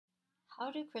How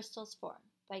do crystals form?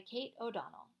 By Kate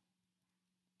O'Donnell.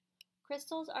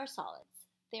 Crystals are solids.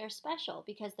 They are special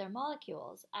because their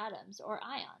molecules, atoms, or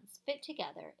ions fit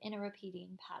together in a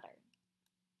repeating pattern.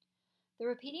 The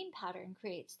repeating pattern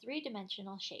creates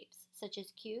three-dimensional shapes, such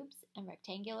as cubes and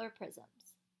rectangular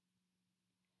prisms.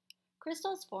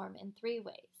 Crystals form in three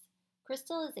ways: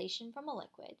 crystallization from a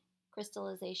liquid,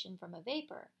 crystallization from a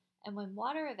vapor, and when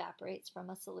water evaporates from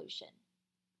a solution.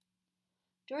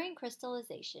 During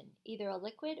crystallization, either a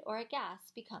liquid or a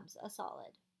gas becomes a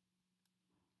solid.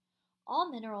 All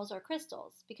minerals are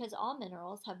crystals because all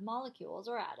minerals have molecules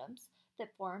or atoms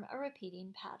that form a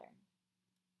repeating pattern.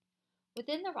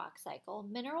 Within the rock cycle,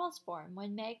 minerals form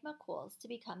when magma cools to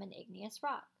become an igneous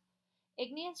rock.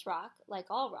 Igneous rock, like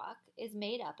all rock, is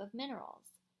made up of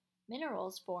minerals.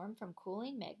 Minerals form from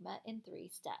cooling magma in three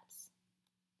steps.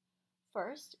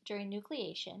 First, during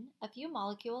nucleation, a few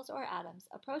molecules or atoms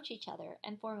approach each other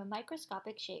and form a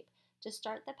microscopic shape to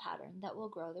start the pattern that will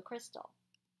grow the crystal.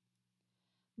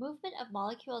 Movement of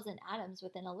molecules and atoms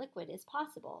within a liquid is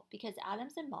possible because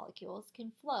atoms and molecules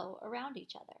can flow around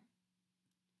each other.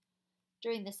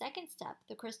 During the second step,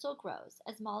 the crystal grows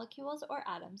as molecules or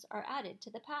atoms are added to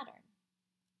the pattern.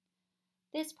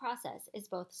 This process is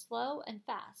both slow and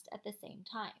fast at the same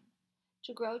time.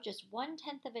 To grow just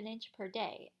 1/10 of an inch per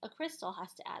day, a crystal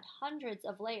has to add hundreds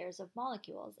of layers of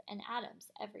molecules and atoms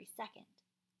every second.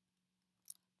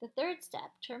 The third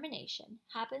step, termination,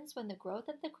 happens when the growth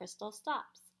of the crystal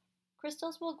stops.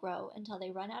 Crystals will grow until they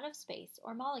run out of space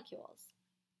or molecules.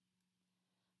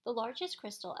 The largest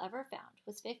crystal ever found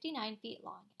was 59 feet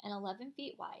long and 11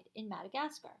 feet wide in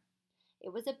Madagascar. It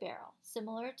was a beryl,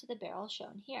 similar to the beryl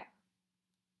shown here.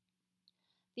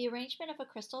 The arrangement of a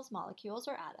crystal's molecules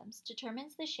or atoms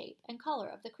determines the shape and color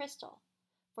of the crystal.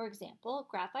 For example,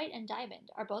 graphite and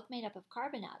diamond are both made up of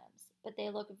carbon atoms, but they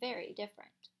look very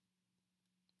different.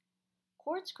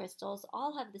 Quartz crystals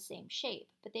all have the same shape,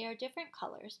 but they are different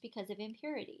colors because of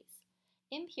impurities.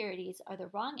 Impurities are the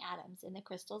wrong atoms in the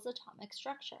crystal's atomic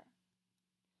structure.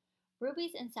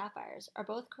 Rubies and sapphires are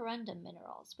both corundum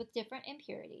minerals with different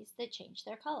impurities that change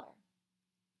their color.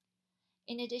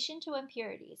 In addition to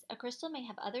impurities, a crystal may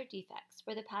have other defects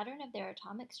where the pattern of their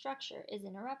atomic structure is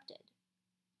interrupted.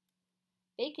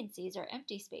 Vacancies are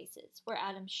empty spaces where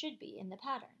atoms should be in the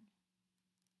pattern.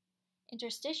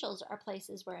 Interstitials are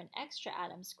places where an extra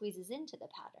atom squeezes into the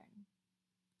pattern.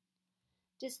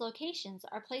 Dislocations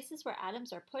are places where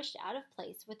atoms are pushed out of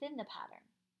place within the pattern.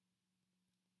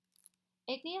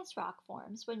 Igneous rock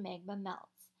forms when magma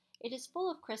melts. It is full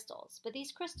of crystals, but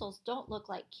these crystals don't look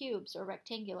like cubes or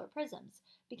rectangular prisms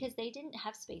because they didn't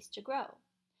have space to grow.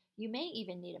 You may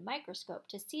even need a microscope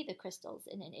to see the crystals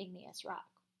in an igneous rock.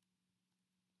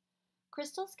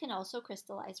 Crystals can also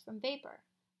crystallize from vapor.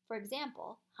 For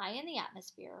example, high in the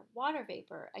atmosphere, water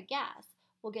vapor, a gas,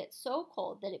 will get so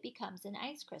cold that it becomes an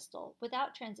ice crystal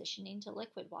without transitioning to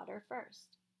liquid water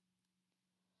first.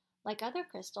 Like other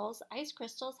crystals, ice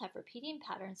crystals have repeating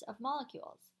patterns of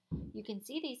molecules. You can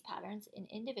see these patterns in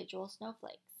individual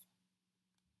snowflakes.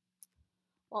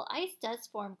 While ice does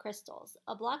form crystals,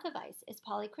 a block of ice is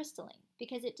polycrystalline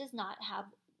because it does not have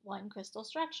one crystal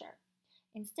structure.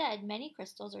 Instead, many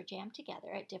crystals are jammed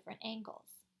together at different angles.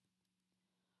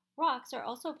 Rocks are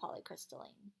also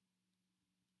polycrystalline.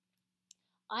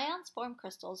 Ions form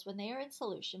crystals when they are in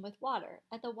solution with water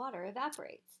and the water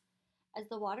evaporates. As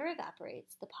the water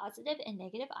evaporates, the positive and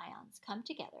negative ions come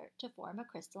together to form a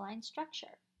crystalline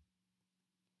structure.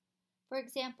 For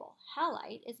example,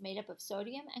 halite is made up of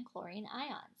sodium and chlorine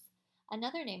ions.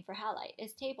 Another name for halite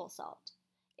is table salt.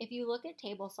 If you look at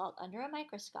table salt under a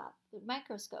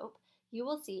microscope, you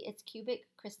will see its cubic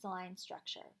crystalline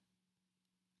structure.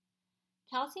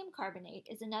 Calcium carbonate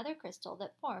is another crystal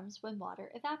that forms when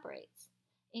water evaporates.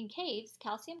 In caves,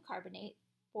 calcium carbonate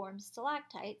forms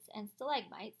stalactites and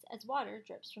stalagmites as water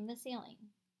drips from the ceiling.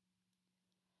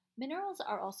 Minerals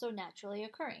are also naturally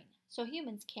occurring, so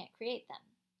humans can't create them.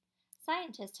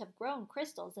 Scientists have grown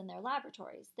crystals in their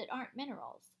laboratories that aren't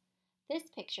minerals. This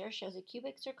picture shows a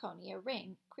cubic zirconia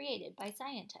ring created by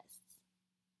scientists.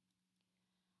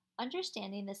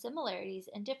 Understanding the similarities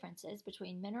and differences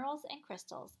between minerals and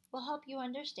crystals will help you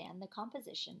understand the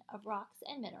composition of rocks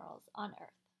and minerals on Earth.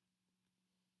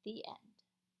 The end.